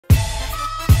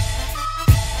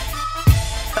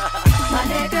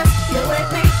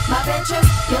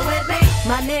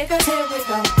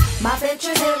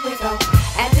bitches, here we go.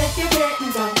 And if you're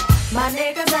getting dope, my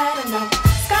niggas let 'em know.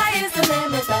 Sky is the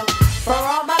limit though, for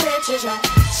all my bitches, yo.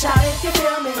 Shout if you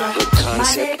feel me, yo. My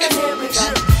niggas, here we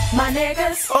go. My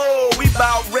niggas. Oh, we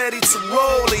bout ready to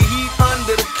roll. The heat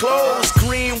under the clothes.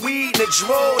 Green weed in the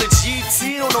drawer. The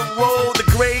GT on the road. The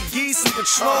gray geese in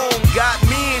Patron. Got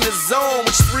me in the zone.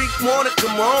 Which freak wanna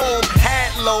come home?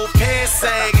 Hat low, pants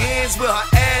sag. Hands where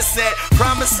her ass at.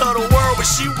 Promise her the world, but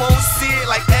she won't see it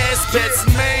like ass pets.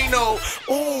 Maino.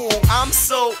 Ooh, I'm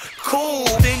so cool.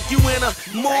 Think you in a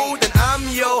mood, then I'm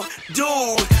your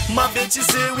dude. My bitches,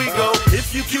 here we go.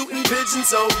 If you cute and pigeon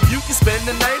toe, you can spend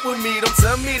the night with me. Don't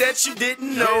tell me that you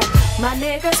didn't know. My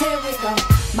niggas, here we go.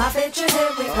 My bitches,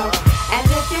 here we go. And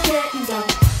if you're getting dope,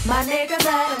 my niggas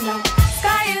let 'em know.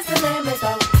 Sky is the limit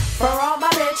though, for all my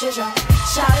bitches, yo.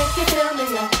 Shout if you feel me,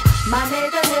 yo. My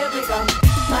niggas, here we go.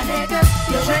 My niggas,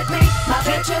 you with me? My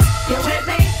bitches, you with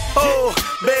me? Oh,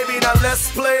 baby, now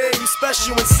let's play. You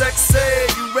special and sexy.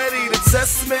 You ready to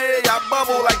test me? I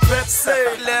bubble like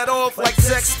Pepsi. Let off like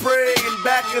sex spray. In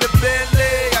back of the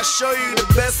Bentley, I show you the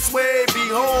best way. Be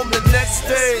home the next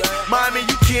day. Mommy,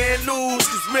 you can't lose,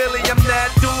 cause really I'm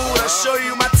that dude. I show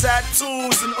you my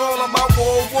tattoos and all of my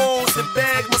war wounds. The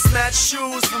bag must match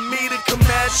shoes for me to come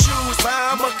at you.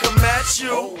 I'ma come at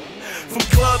you. From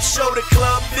club show to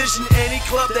club vision, any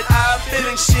club that I've been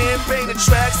in. Champagne, the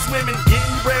track swimming,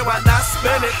 getting bread, why not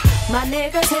spend it? My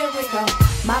niggas, here we go.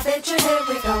 My bitches, here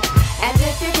we go. And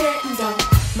if you're getting dope,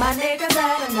 my niggas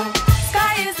let 'em know.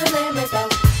 Sky is the limit though,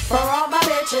 for all my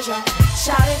bitches, yo.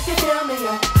 Shout if you feel me,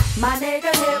 yo. My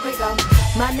niggas, here we go.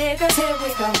 My niggas, here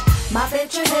we go. My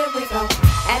bitches, here we go.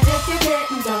 And if you're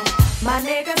getting dope, my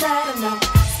niggas let 'em know.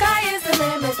 Sky is the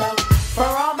limit though,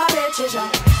 for all my bitches, yo.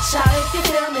 Shout if you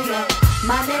feel me, yo.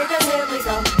 My niggas, here we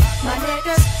go. My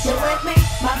niggas, you with me?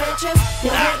 My bitches, you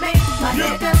with me? My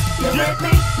niggas, you with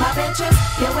me? My bitches,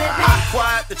 you with me? I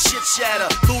quiet the chit chatter,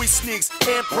 Louis sneaks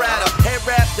and Prada, head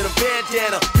wrapped in a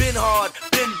bandana. Been hard,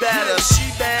 been better. She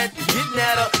bad, getting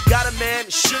at her. Got a man,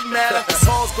 it shouldn't matter.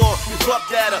 Songs gone, you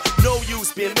fucked at her. No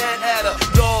use being mad at her.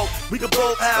 Dog, we can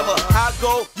both have her. I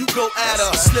go, you go at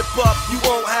her. Slip up, you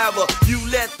won't have her. You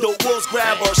let the wolves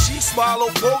grab her. She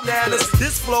swallow bananas.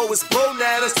 This flow is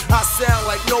bananas. I sound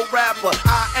like no rapper.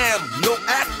 I am no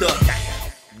actor.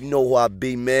 You know who I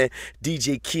be, man.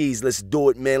 DJ Keys, let's do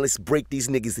it, man. Let's break these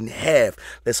niggas in half.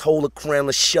 Let's hold a crown,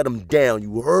 let's shut them down.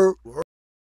 You heard?